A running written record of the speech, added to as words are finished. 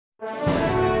This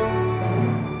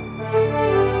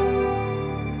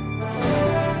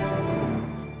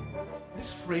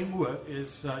framework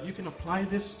is, you can apply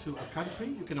this to a country,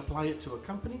 you can apply it to a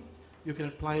company, you can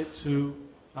apply it to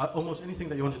almost anything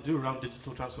that you want to do around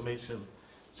digital transformation.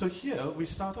 So here, we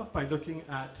start off by looking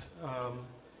at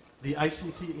the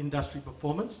ICT industry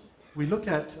performance. We look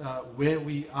at where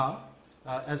we are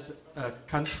as a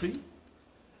country.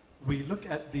 We look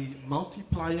at the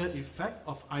multiplier effect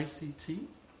of ICT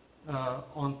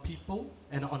on people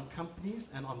and on companies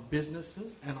and on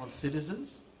businesses and on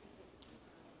citizens.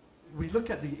 We look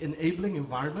at the enabling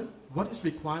environment, what is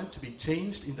required to be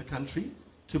changed in the country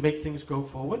to make things go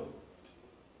forward.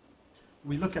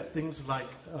 We look at things like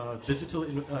digital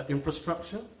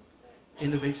infrastructure,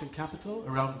 innovation capital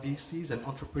around VCs and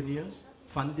entrepreneurs,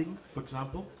 funding, for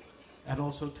example, and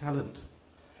also talent.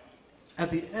 At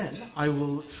the end, I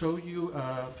will show you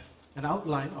an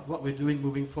outline of what we're doing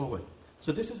moving forward.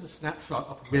 So this is a snapshot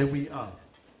of where we are.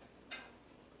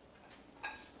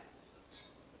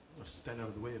 I'll stand out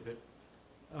of the way a bit.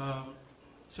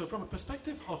 So from a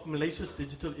perspective of Malaysia's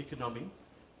digital economy,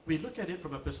 we look at it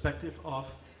from a perspective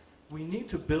of we need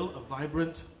to build a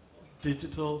vibrant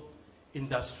digital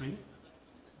industry.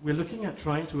 We're looking at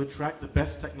trying to attract the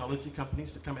best technology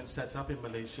companies to come and set up in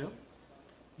Malaysia,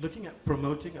 looking at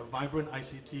promoting a vibrant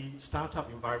ICT startup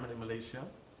environment in Malaysia,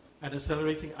 and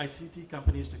accelerating ICT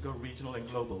companies to go regional and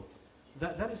global.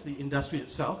 That is the industry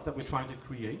itself that we're trying to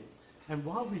create. And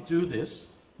while we do this,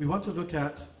 we want to look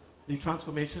at the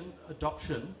transformative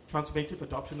adoption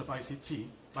of ICT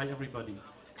by everybody.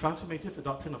 Transformative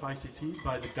adoption of ICT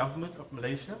by the government of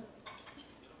Malaysia,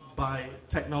 by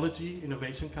technology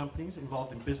innovation companies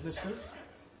involved in businesses,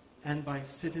 and by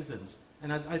citizens.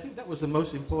 And I think that was the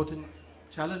most important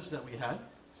challenge that we had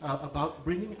about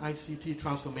bringing ICT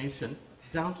transformation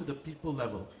down to the people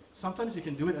level. Sometimes you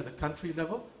can do it at the country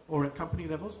level or at company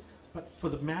levels, but for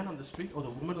the man on the street or the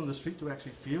woman on the street to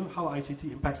actually feel how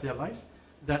ICT impacts their life,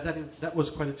 that was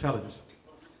quite a challenge.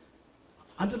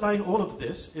 Underlying all of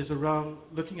this is around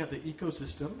looking at the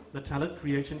ecosystem, the talent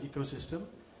creation ecosystem,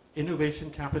 innovation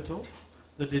capital,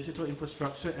 the digital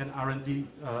infrastructure, and R&D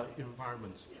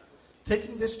environments.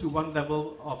 Taking this to one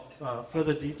level of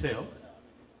further detail,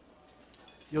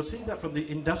 you'll see that from the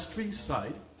industry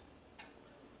side,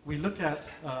 we look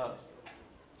at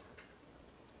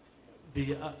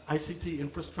the ICT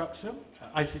infrastructure,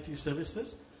 ICT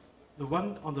services. The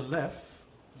one on the left,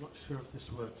 I'm not sure if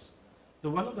this works.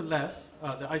 The one on the left,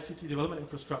 the ICT development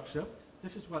infrastructure,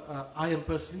 this is what I am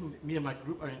personally, me and my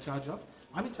group are in charge of.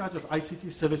 I'm in charge of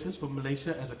ICT services for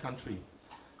Malaysia as a country.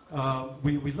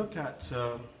 We look at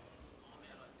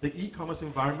the e-commerce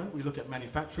environment, we look at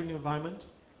manufacturing environment,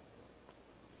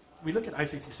 we look at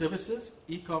ICT services,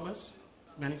 e-commerce,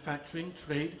 manufacturing,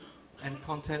 trade, and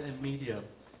content and media.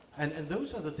 And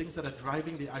those are the things that are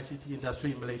driving the ICT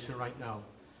industry in Malaysia right now.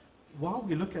 While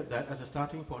we look at that as a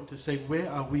starting point to say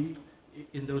where are we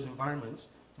in those environments,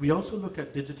 we also look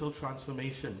at digital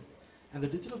transformation. And the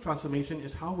digital transformation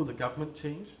is how will the government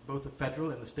change, both the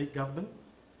federal and the state government?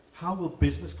 How will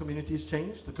business communities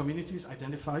change? The communities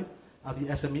identified are the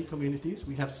SME communities.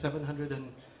 We have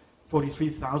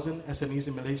 743,000 SMEs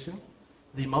in Malaysia.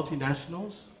 The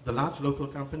multinationals, the large local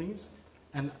companies,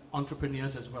 and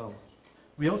entrepreneurs as well.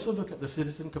 We also look at the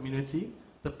citizen community,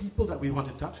 the people that we want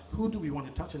to touch, who do we want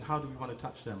to touch and how do we want to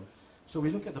touch them. So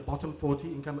we look at the bottom 40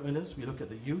 income earners, we look at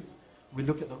the youth, we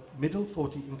look at the middle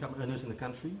 40 income earners in the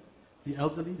country, the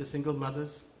elderly, the single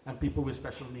mothers, and people with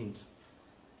special needs.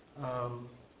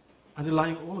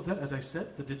 Underlying all of that, as I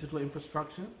said, the digital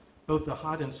infrastructure, both the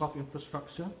hard and soft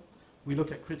infrastructure. We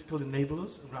look at critical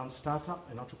enablers around startup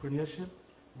and entrepreneurship,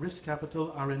 risk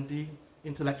capital, R&D,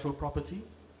 intellectual property.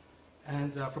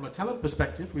 And from a talent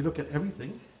perspective, we look at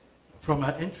everything from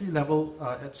entry level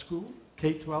at school,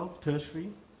 K-12,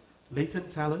 tertiary,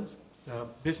 latent talent,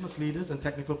 business leaders, and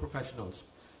technical professionals.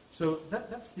 So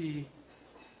that's the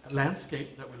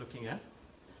landscape that we're looking at.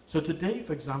 So today,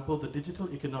 for example, the digital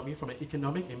economy, from an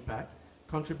economic impact,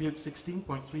 contributes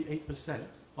 16.38%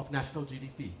 of national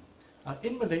GDP.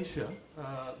 In Malaysia,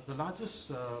 the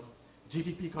largest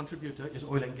GDP contributor is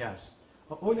oil and gas.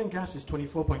 Oil and gas is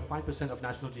 24.5% of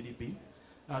national GDP.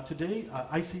 Today,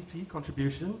 ICT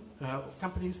contribution,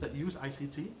 companies that use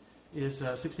ICT, is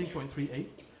 16.38.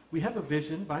 We have a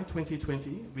vision by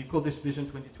 2020, we call this Vision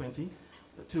 2020,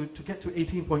 to get to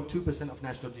 18.2% of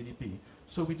national GDP.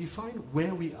 So we define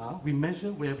where we are, we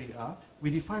measure where we are,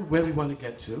 we define where we want to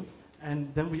get to,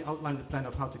 and then we outline the plan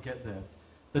of how to get there.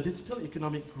 The digital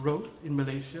economic growth in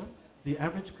Malaysia, the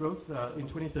average growth in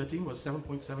 2013 was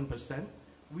 7.7%.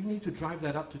 We need to drive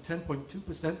that up to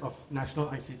 10.2% of national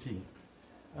ICT.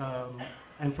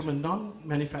 And from a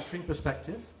non-manufacturing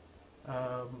perspective,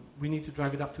 we need to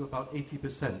drive it up to about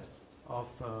 80% of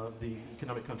the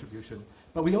economic contribution.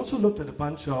 But we also looked at a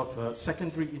bunch of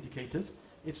secondary indicators.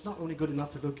 It's not only good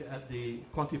enough to look at the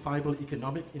quantifiable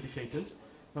economic indicators,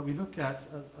 but we look at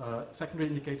secondary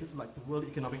indicators like the World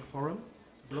Economic Forum,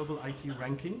 Global IT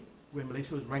Ranking, where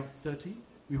Malaysia was ranked 30.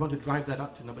 We want to drive that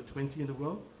up to number 20 in the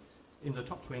world, in the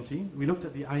top 20. We looked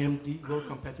at the IMD World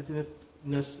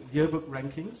Competitiveness Yearbook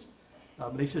Rankings.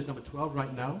 Malaysia is number 12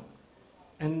 right now.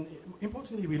 And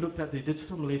importantly, we looked at the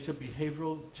Digital Malaysia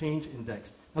Behavioral Change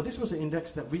Index. Now, this was an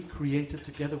index that we created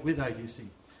together with IDC.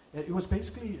 It was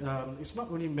basically, it's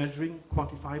not only measuring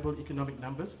quantifiable economic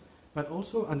numbers, but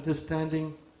also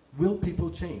understanding, will people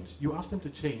change? You ask them to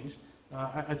change.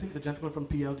 I think the gentleman from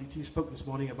PLDT spoke this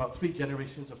morning about 3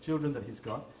 generations of children that he's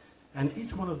got, and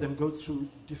each one of them goes through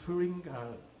differing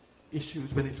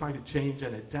issues when they try to change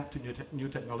and adapt to new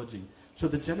technology. So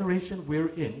the generation we're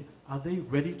in, are they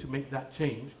ready to make that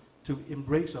change to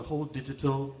embrace a whole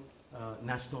digital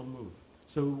national move?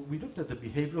 So we looked at the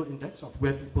behavioral index of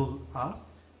where people are,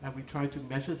 and we tried to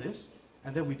measure this,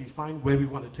 and then we define where we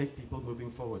want to take people moving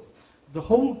forward. The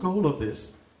whole goal of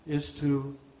this is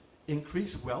to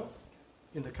increase wealth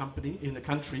in the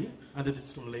country under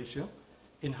Digital Malaysia,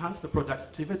 enhance the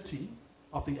productivity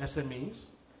of the SMEs,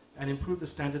 and improve the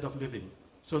standard of living.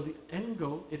 So the end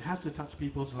goal, it has to touch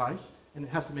people's lives, and it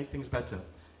has to make things better.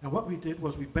 And what we did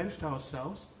was we benched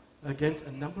ourselves against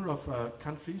a number of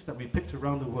countries that we picked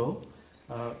around the world,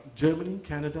 Germany,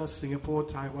 Canada, Singapore,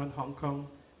 Taiwan, Hong Kong,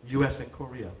 US, and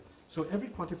Korea. So every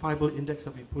quantifiable index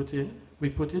that we put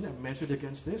in and measured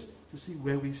against this to see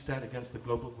where we stand against the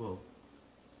global world.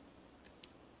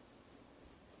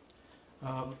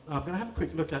 I'm going to have a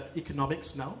quick look at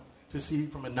economics now to see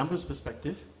from a numbers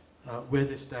perspective where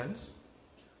this stands.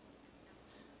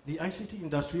 The ICT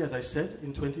industry, as I said,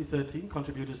 in 2013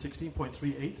 contributed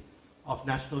 16.38 of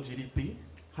national GDP,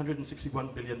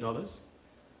 $161 billion.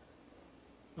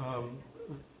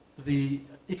 The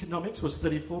economics was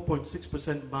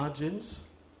 34.6% margins,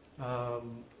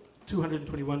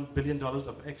 $221 billion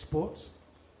of exports.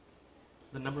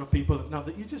 The number of people. Now,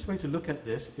 the easiest way to look at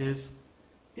this is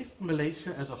if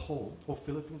Malaysia as a whole, or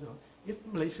Philippines, if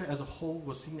Malaysia as a whole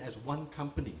was seen as one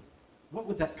company, what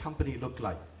would that company look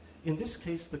like? In this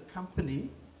case, the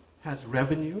company has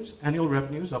revenues, annual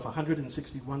revenues of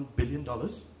 $161 billion.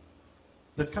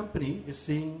 The company is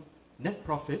seeing net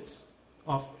profits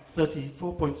of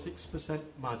 34.6%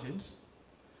 margins.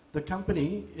 The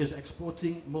company is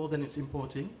exporting more than it's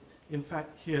importing. In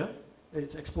fact, here,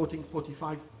 it's exporting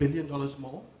 $45 billion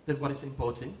more than what it's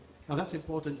importing. Now, that's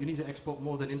important. You need to export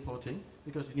more than importing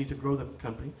because you need to grow the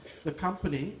company. The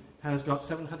company has got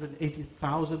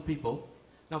 780,000 people.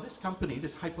 Now, this company,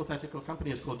 this hypothetical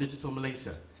company, is called Digital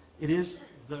Malaysia. It is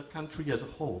the country as a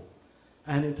whole.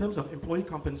 And in terms of employee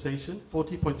compensation,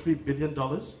 $40.3 billion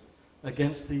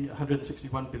against the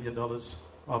 $161 billion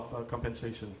of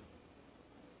compensation.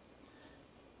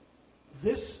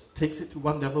 This takes it to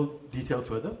one level detail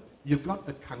further. You've got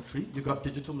a country, you've got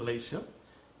Digital Malaysia.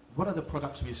 What are the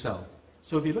products we sell?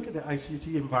 So if you look at the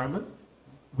ICT environment,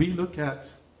 we look at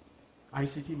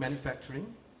ICT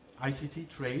manufacturing, ICT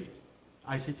trade,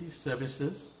 ICT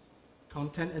services,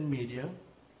 content and media,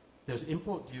 there's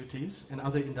import duties and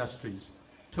other industries.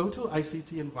 Total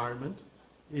ICT environment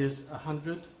is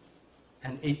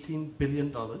 $118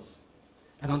 billion.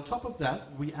 And on top of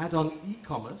that, we add on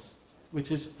e-commerce,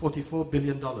 which is $44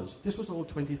 billion. This was all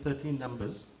 2013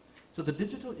 numbers. So the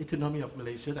digital economy of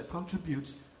Malaysia that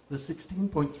contributes the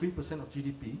 16.3% of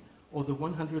GDP, or the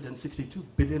 $162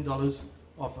 billion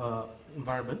of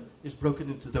environment, is broken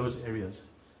into those areas.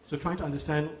 So trying to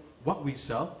understand what we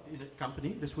sell in a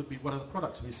company, this would be what are the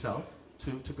products we sell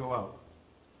to go out.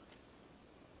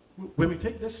 When we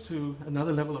take this to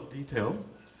another level of detail,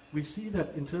 we see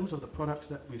that in terms of the products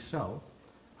that we sell,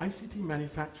 ICT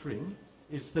manufacturing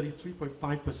is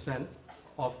 33.5%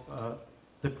 of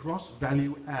the gross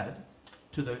value add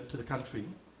to the country.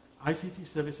 ICT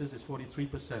services is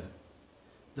 43%.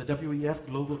 The WEF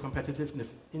Global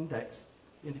Competitiveness Index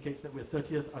indicates that we're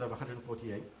 30th out of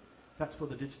 148. That's for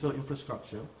the digital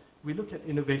infrastructure. We look at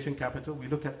innovation capital, we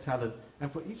look at talent,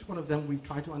 and for each one of them we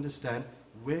try to understand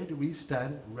where do we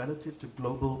stand relative to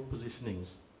global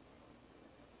positionings.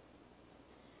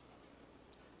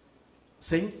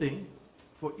 Same thing,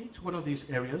 for each one of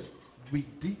these areas, we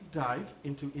deep dive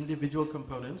into individual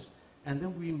components, and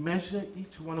then we measure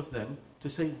each one of them to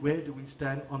say where do we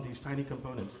stand on these tiny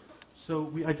components. So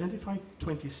we identified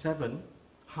 27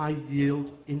 high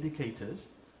yield indicators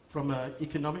from an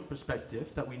economic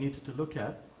perspective that we needed to look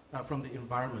at from the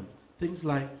environment. Things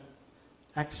like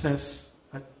access,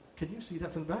 Can you see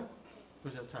that from the back? Or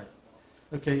is that tight?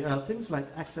 Okay, things like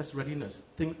access readiness.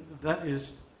 That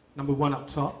is number one up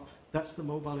top. That's the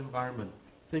mobile environment.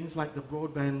 Things like the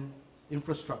broadband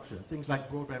infrastructure, things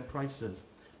like broadband prices.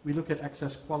 We look at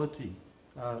access quality,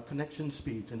 connection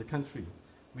speeds in the country.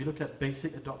 We look at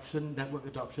basic adoption, network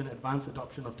adoption, advanced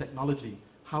adoption of technology.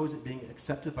 How is it being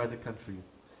accepted by the country?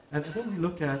 And then we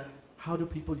look at how do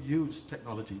people use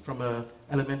technology, from a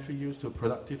elementary use to a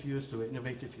productive use to an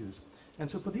innovative use. And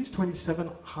so for these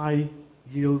 27 high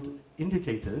yield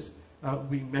indicators,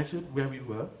 we measured where we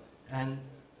were, and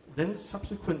then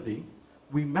subsequently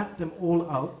we mapped them all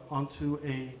out onto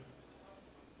a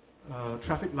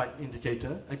traffic light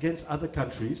indicator against other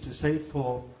countries to say,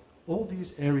 for all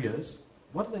these areas,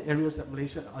 what are the areas that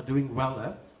Malaysia are doing well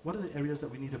at? What are the areas that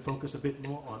we need to focus a bit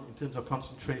more on in terms of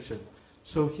concentration?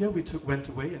 So here we went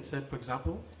away and said, for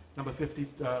example, number 50,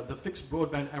 the fixed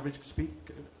broadband average speed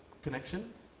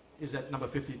connection is at number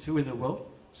 52 in the world.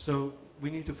 So we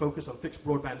need to focus on fixed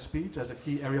broadband speeds as a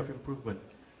key area of improvement.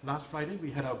 Last Friday, we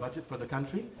had our budget for the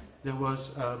country. There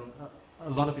was a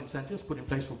lot of incentives put in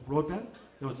place for broadband.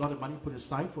 There was a lot of money put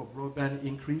aside for broadband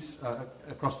increase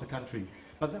across the country.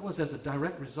 But that was as a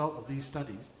direct result of these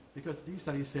studies, because these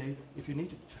studies say if you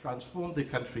need to transform the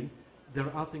country,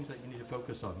 there are things that you need to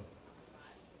focus on.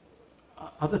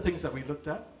 Other things that we looked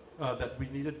at that we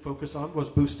needed to focus on was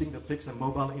boosting the fixed and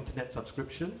mobile internet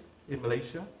subscription in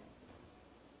Malaysia,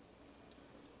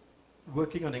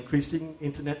 working on increasing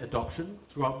internet adoption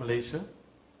throughout Malaysia,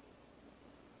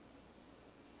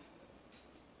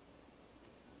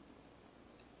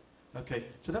 okay,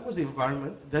 so that was the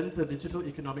environment. Then the digital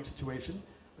economic situation,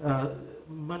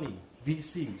 money,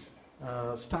 VCs,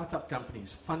 startup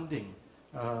companies, funding,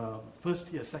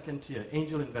 first tier, second tier,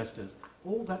 angel investors.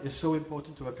 All that is so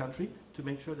important to a country to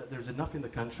make sure that there's enough in the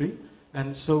country.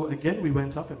 And so again, we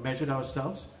went off and measured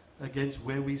ourselves against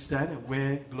where we stand and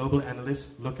where global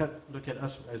analysts look at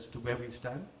us as to where we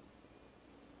stand.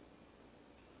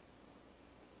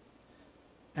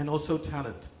 And also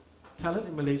talent. Talent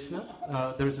in Malaysia,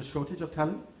 there is a shortage of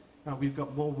talent. We've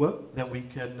got more work than we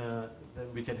can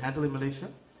handle in Malaysia.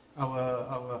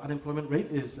 Our unemployment rate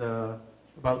is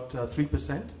about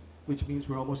 3%, which means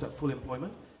we're almost at full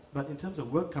employment. But in terms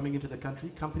of work coming into the country,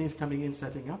 companies coming in,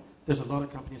 setting up, there's a lot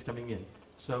of companies coming in.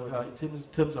 So in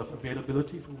terms of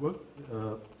availability for work,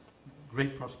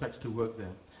 great prospects to work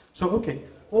there. So okay,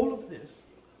 all of this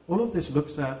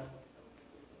looks at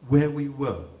where we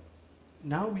were.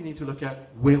 Now we need to look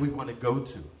at where we want to go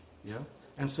to. Yeah?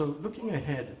 And so looking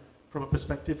ahead from a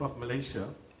perspective of Malaysia,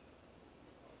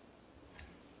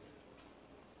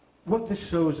 what this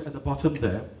shows at the bottom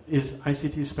there is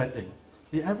ICT spending.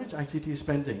 The average ICT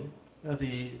spending,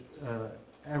 the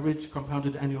average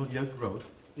compounded annual year growth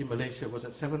in Malaysia was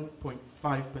at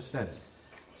 7.5%.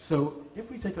 So if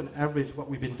we take on average what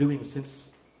we've been doing since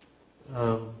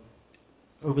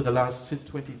since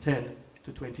 2010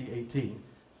 to 2018,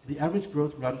 the average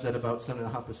growth runs at about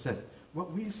 7.5%.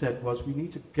 What we said was we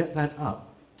need to get that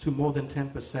up to more than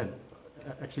 10%.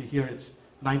 Actually here it's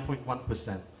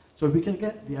 9.1%. So if we can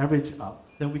get the average up,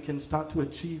 then we can start to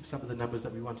achieve some of the numbers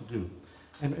that we want to do.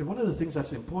 And one of the things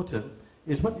that's important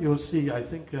is what you'll see, I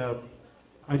think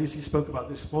IDC spoke about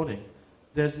this morning.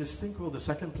 There's this thing called the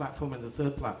second platform and the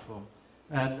third platform.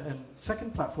 And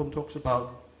second platform talks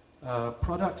about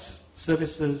products,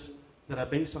 services that are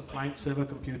based on client-server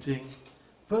computing.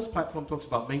 First platform talks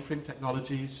about mainframe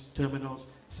technologies, terminals.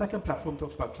 Second platform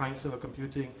talks about client-server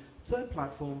computing. Third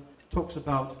platform talks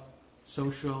about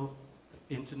social,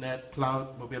 internet,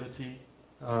 cloud, mobility,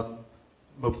 and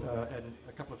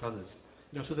a couple of others.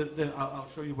 So I'll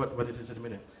show you what it is in a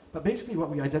minute. But basically what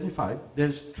we identified,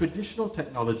 there's traditional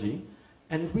technology,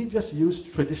 and if we just use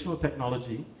traditional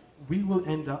technology, we will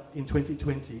end up in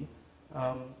 2020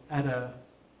 at a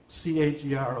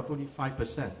CAGR of only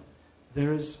 5%.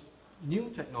 There is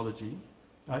new technology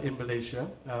in Malaysia,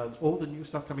 all the new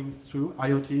stuff coming through,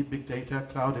 IoT, big data,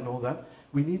 cloud and all that.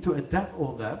 We need to adapt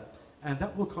all that, and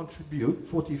that will contribute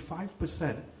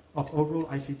 45% of overall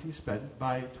ICT spend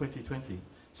by 2020.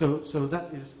 So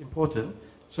that is important.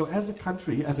 So as a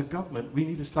country, as a government, we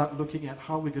need to start looking at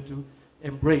how we're going to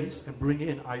embrace and bring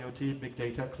in IoT, big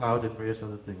data, cloud, and various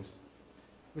other things.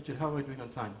 Richard, how are we doing on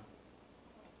time?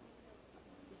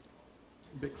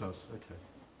 A bit close, okay.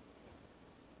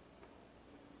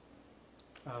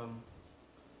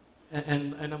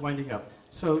 And I'm winding up.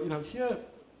 So, here,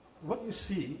 what you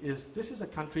see is this is a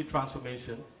country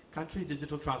transformation, country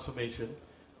digital transformation,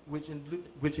 which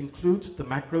includes the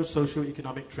macro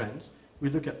socio-economic trends. We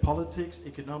look at politics,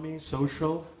 economy,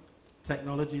 social,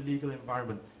 technology, legal,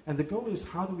 environment. And the goal is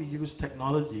how do we use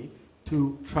technology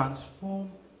to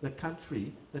transform the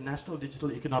country, the national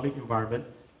digital economic environment,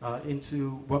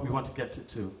 into what we want to get it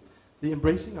to. The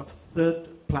embracing of third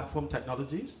platform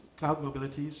technologies, cloud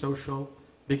mobility, social,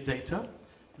 big data.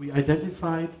 We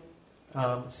identified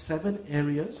 7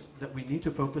 areas that we need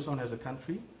to focus on as a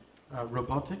country: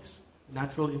 robotics,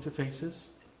 natural interfaces,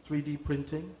 3D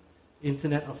printing,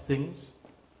 Internet of Things,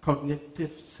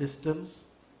 cognitive systems,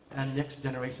 and next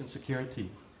generation security.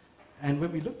 And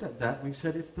when we looked at that, we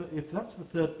said if that's the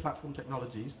third platform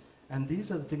technologies, and these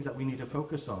are the things that we need to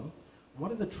focus on,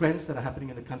 what are the trends that are happening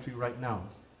in the country right now?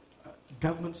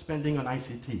 Government spending on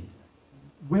ICT.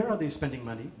 Where are they spending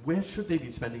money? Where should they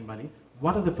be spending money?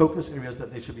 What are the focus areas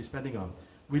that they should be spending on?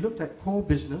 We looked at core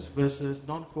business versus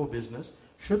non-core business.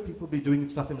 Should people be doing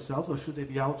stuff themselves, or should they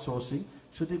be outsourcing?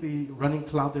 Should they be running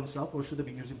cloud themselves, or should they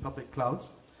be using public clouds?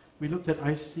 We looked at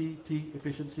ICT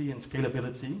efficiency and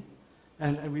scalability,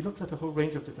 and we looked at a whole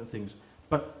range of different things.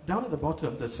 But down at the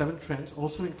bottom, the 7 trends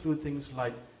also include things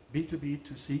like B2B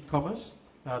to C commerce.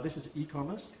 This is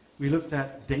e-commerce. We looked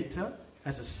at data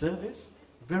as a service.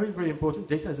 Very, very important.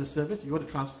 Data as a service. You want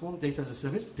to transform data as a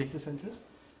service. Data centers.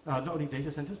 Not only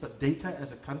data centers, but data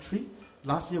as a country.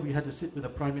 Last year, we had to sit with the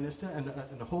Prime Minister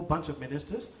and a whole bunch of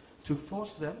ministers to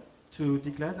force them to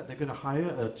declare that they're going to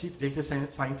hire a chief data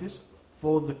scientist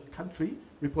for the country,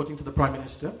 reporting to the Prime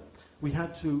Minister. We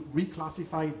had to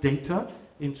reclassify data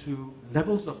into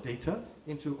levels of data,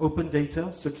 into open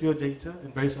data, secure data,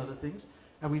 and various other things.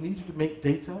 And we needed to make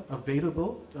data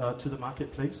available to the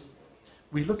marketplace.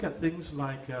 We look at things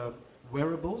like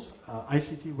wearables,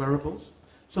 ICT wearables.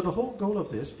 So the whole goal of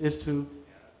this is to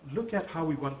look at how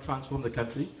we want to transform the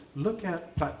country, look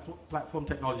at platform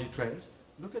technology trends,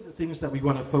 look at the things that we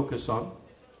want to focus on.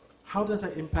 How does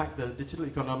that impact the digital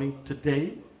economy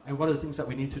today, and what are the things that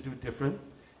we need to do different?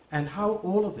 And how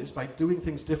all of this, by doing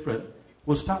things different,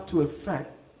 will start to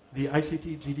affect the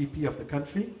ICT GDP of the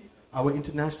country, our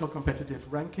international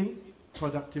competitive ranking,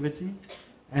 productivity,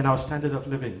 and our standard of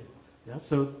living. Yeah,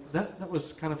 so that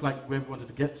was kind of like where we wanted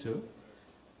to get to.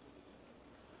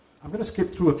 I'm going to skip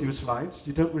through a few slides.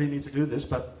 You don't really need to do this,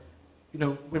 but you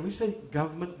know, when we say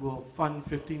government will fund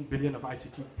 15 billion of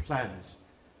ICT plans,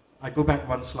 I go back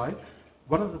one slide.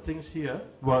 One of the things here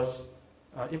was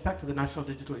impact to the national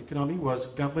digital economy was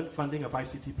government funding of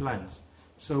ICT plans.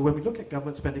 So when we look at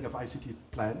government spending of ICT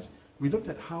plans, we looked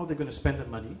at how they're going to spend the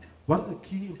money, what are the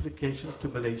key implications to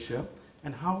Malaysia,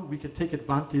 and how we can take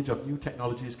advantage of new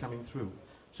technologies coming through.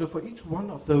 So for each one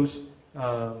of those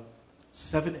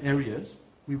 7 areas,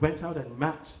 we went out and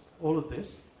mapped all of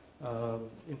this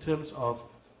in terms of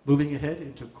moving ahead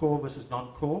into core versus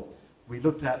non-core. We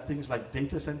looked at things like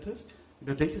data centers. You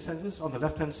know, data centers on the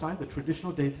left-hand side, the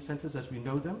traditional data centers as we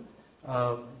know them,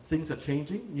 things are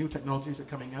changing, new technologies are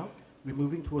coming out. We're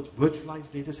moving towards virtualized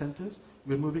data centers.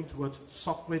 We're moving towards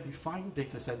software-defined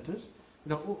data centers. You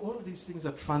know, all of these things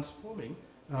are transforming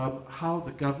how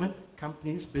the government,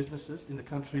 companies, businesses in the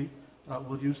country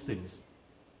will use things.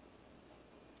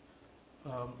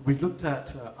 We looked at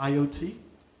IoT.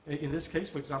 In this case,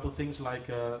 for example, things like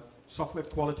software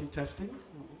quality testing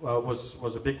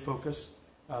was a big focus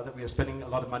that we are spending a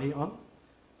lot of money on.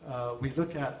 We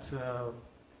look at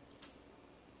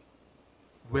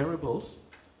wearables.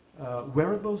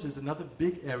 Wearables is another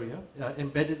big area.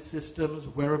 Embedded systems,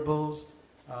 wearables.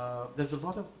 There's a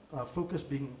lot of focus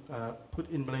being put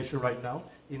in Malaysia right now,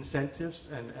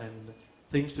 incentives and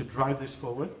things to drive this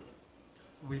forward.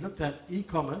 We looked at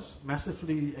e-commerce,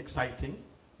 massively exciting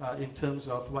in terms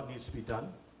of what needs to be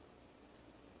done.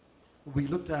 We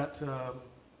looked at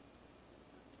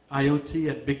IoT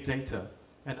and big data.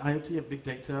 And IoT and big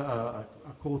data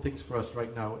are core things for us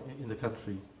right now in the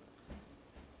country.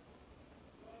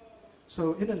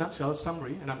 So in a nutshell,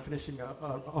 summary, and I'm finishing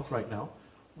off right now,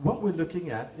 what we're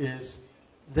looking at is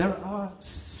there are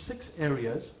 6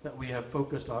 areas that we have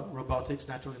focused on: robotics,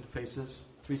 natural interfaces,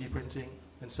 3D printing,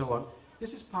 and so on.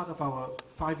 This is part of our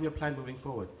 5-year plan moving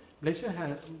forward.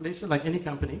 Malaysia, like any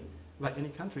company, like any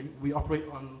country, we operate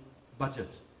on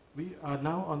budgets. We are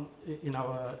now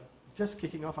just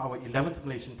kicking off our 11th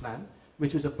Malaysian plan,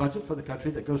 which is a budget for the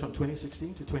country that goes from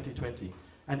 2016 to 2020.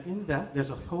 And in that, there's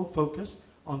a whole focus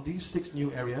on these 6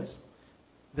 new areas.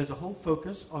 There's a whole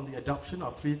focus on the adoption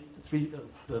of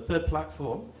the third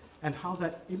platform and how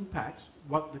that impacts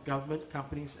what the government,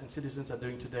 companies, and citizens are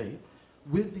doing today,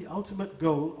 with the ultimate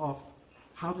goal of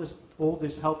how does all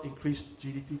this help increase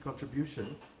GDP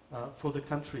contribution for the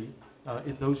country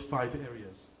in those 5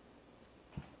 areas.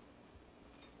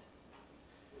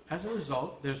 As a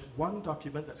result, there's one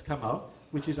document that's come out,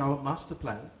 which is our master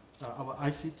plan, our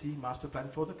ICT master plan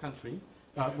for the country,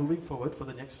 moving forward for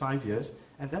the next 5 years,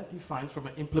 and that defines from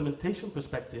an implementation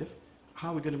perspective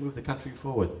how we're going to move the country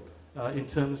forward in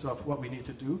terms of what we need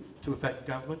to do to affect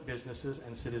government, businesses,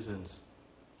 and citizens.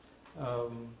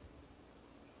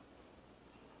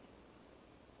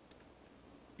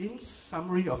 In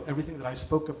summary of everything that I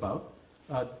spoke about,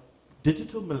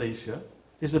 Digital Malaysia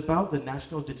is about the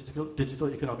national digital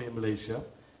economy in Malaysia.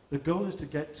 The goal is to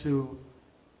get to,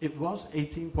 it was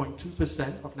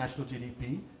 18.2% of national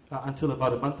GDP until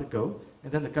about a month ago,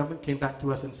 and then the government came back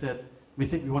to us and said, we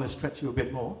think we want to stretch you a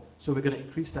bit more, so we're going to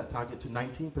increase that target to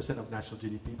 19% of national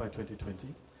GDP by 2020.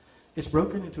 It's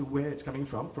broken into where it's coming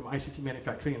from ICT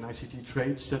manufacturing and ICT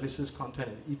trade, services, content,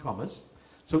 and e-commerce.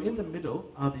 So in the middle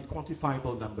are the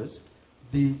quantifiable numbers.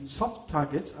 The soft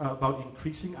targets are about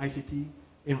increasing ICT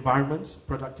environments,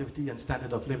 productivity, and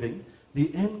standard of living.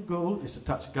 The end goal is to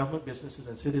touch government, businesses,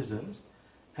 and citizens.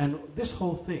 And this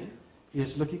whole thing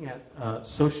is looking at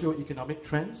socio-economic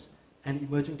trends and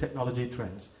emerging technology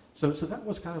trends. So that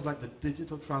was kind of like the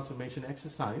digital transformation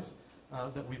exercise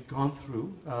that we've gone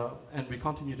through and we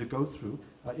continue to go through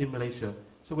in Malaysia.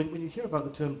 So when you hear about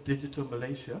the term Digital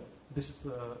Malaysia, this is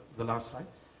the last slide.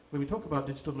 When we talk about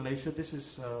Digital Malaysia, this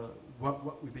is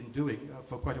what we've been doing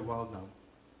for quite a while now.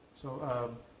 So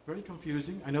very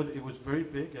confusing. I know that it was very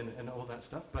big and all that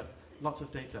stuff, but lots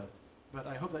of data. But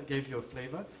I hope that gave you a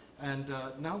flavor. And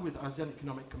now with ASEAN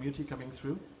Economic Community coming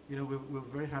through, you know, we're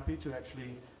very happy to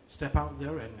actually step out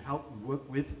there and help work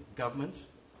with governments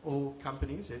or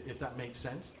companies, if that makes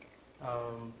sense,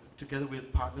 together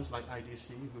with partners like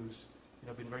IDC, who's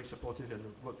been very supportive and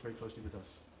worked very closely with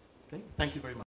us. Okay, thank you very much.